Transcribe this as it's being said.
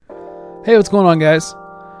Hey, what's going on, guys?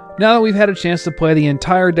 Now that we've had a chance to play the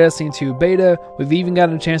entire Destiny 2 beta, we've even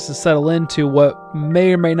gotten a chance to settle into what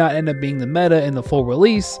may or may not end up being the meta in the full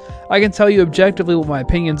release, I can tell you objectively what my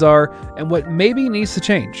opinions are and what maybe needs to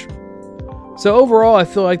change. So overall, I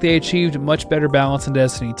feel like they achieved a much better balance in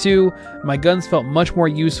Destiny 2, my guns felt much more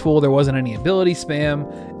useful, there wasn't any ability spam,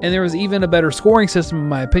 and there was even a better scoring system in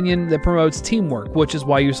my opinion that promotes teamwork, which is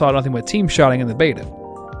why you saw nothing but team shotting in the beta.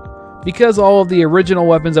 Because all of the original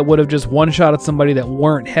weapons that would have just one-shotted somebody that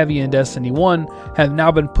weren't heavy in Destiny 1 have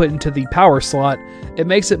now been put into the power slot, it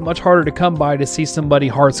makes it much harder to come by to see somebody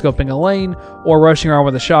hard-scoping a lane or rushing around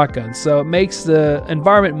with a shotgun, so it makes the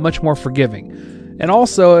environment much more forgiving. And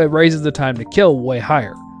also, it raises the time to kill way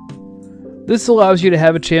higher. This allows you to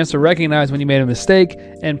have a chance to recognize when you made a mistake,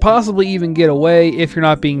 and possibly even get away if you're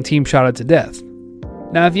not being team-shotted to death.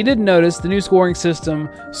 Now, if you didn't notice, the new scoring system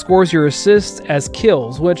scores your assists as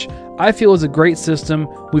kills, which I feel is a great system.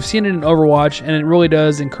 We've seen it in Overwatch, and it really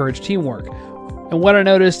does encourage teamwork. And what I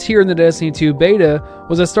noticed here in the Destiny 2 beta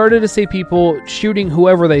was I started to see people shooting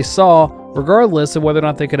whoever they saw, regardless of whether or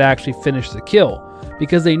not they could actually finish the kill,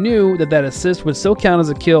 because they knew that that assist would still count as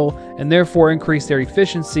a kill and therefore increase their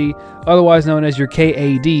efficiency, otherwise known as your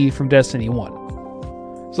KAD from Destiny 1.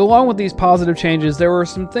 So along with these positive changes, there were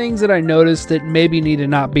some things that I noticed that maybe need to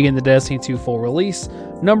not be in the Destiny 2 full release.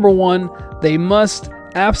 Number one, they must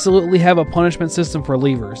absolutely have a punishment system for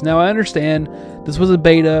leavers. Now I understand this was a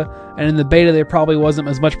beta, and in the beta there probably wasn't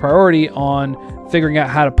as much priority on figuring out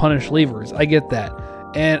how to punish leavers. I get that.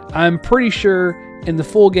 And I'm pretty sure in the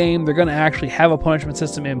full game they're going to actually have a punishment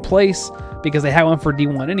system in place because they have one for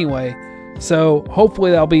D1 anyway. So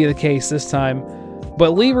hopefully that'll be the case this time.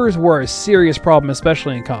 But leavers were a serious problem,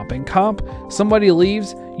 especially in comp. In comp, somebody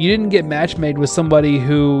leaves, you didn't get match made with somebody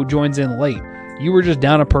who joins in late. You were just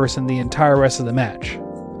down a person the entire rest of the match.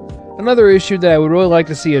 Another issue that I would really like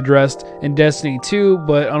to see addressed in Destiny 2,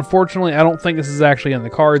 but unfortunately I don't think this is actually on the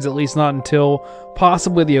cards, at least not until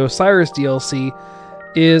possibly the Osiris DLC,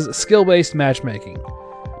 is skill-based matchmaking.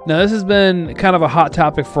 Now this has been kind of a hot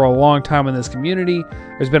topic for a long time in this community.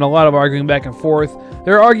 There's been a lot of arguing back and forth.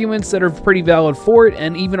 There are arguments that are pretty valid for it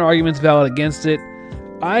and even arguments valid against it.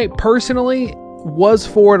 I personally was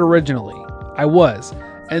for it originally. I was.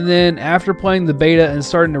 And then after playing the beta and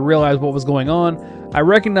starting to realize what was going on, I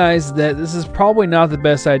recognized that this is probably not the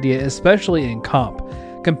best idea, especially in comp.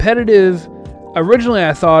 Competitive, originally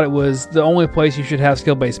I thought it was the only place you should have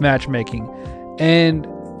skill-based matchmaking. And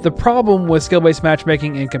the problem with skill-based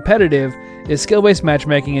matchmaking in competitive is skill-based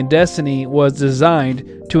matchmaking in Destiny was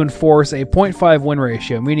designed to enforce a 0.5 win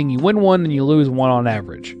ratio, meaning you win one and you lose one on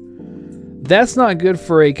average. That's not good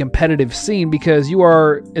for a competitive scene because you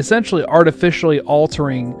are essentially artificially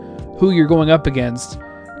altering who you're going up against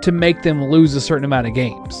to make them lose a certain amount of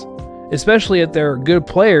games. Especially if they're good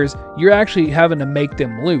players, you're actually having to make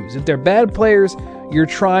them lose. If they're bad players, you're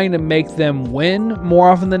trying to make them win more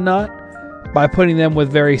often than not by putting them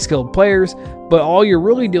with very skilled players, but all you're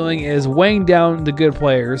really doing is weighing down the good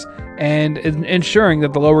players and ensuring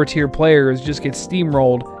that the lower tier players just get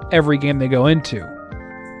steamrolled every game they go into.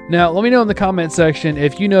 Now, let me know in the comment section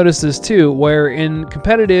if you notice this too, where in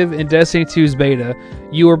competitive in Destiny 2's beta,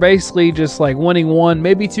 you were basically just like winning one,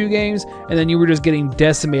 maybe two games, and then you were just getting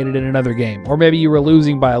decimated in another game, or maybe you were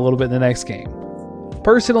losing by a little bit in the next game.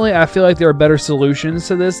 Personally, I feel like there are better solutions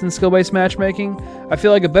to this than skill-based matchmaking. I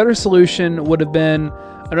feel like a better solution would have been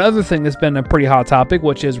another thing that's been a pretty hot topic,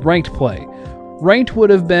 which is ranked play. Ranked would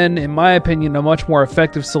have been, in my opinion, a much more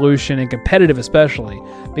effective solution in competitive especially,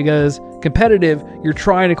 because competitive, you're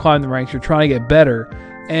trying to climb the ranks, you're trying to get better,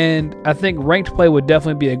 and I think ranked play would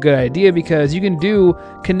definitely be a good idea because you can do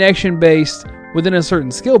connection-based within a certain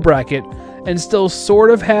skill bracket and still sort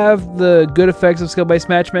of have the good effects of skill-based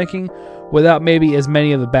matchmaking without maybe as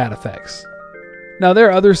many of the bad effects. Now there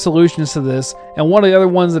are other solutions to this, and one of the other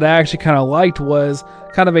ones that I actually kind of liked was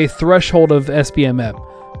kind of a threshold of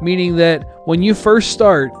SBMM, meaning that when you first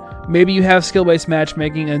start, maybe you have skill-based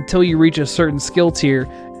matchmaking until you reach a certain skill tier,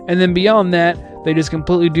 and then beyond that, they just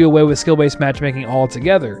completely do away with skill-based matchmaking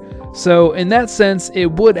altogether. So in that sense, it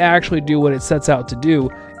would actually do what it sets out to do.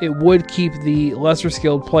 It would keep the lesser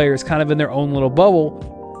skilled players kind of in their own little bubble,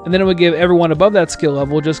 and then it would give everyone above that skill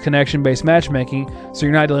level just connection-based matchmaking, so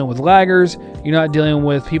you're not dealing with laggers, you're not dealing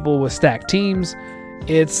with people with stacked teams.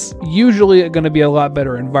 It's usually going to be a lot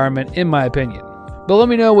better environment in my opinion. But let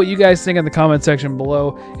me know what you guys think in the comment section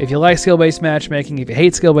below. If you like skill-based matchmaking, if you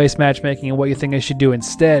hate skill-based matchmaking, and what you think I should do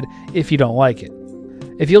instead if you don't like it.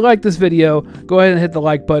 If you like this video, go ahead and hit the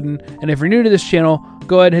like button, and if you're new to this channel,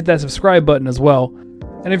 go ahead and hit that subscribe button as well.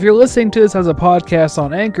 And if you're listening to this as a podcast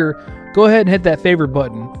on Anchor, go ahead and hit that favorite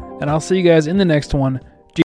button, and I'll see you guys in the next one.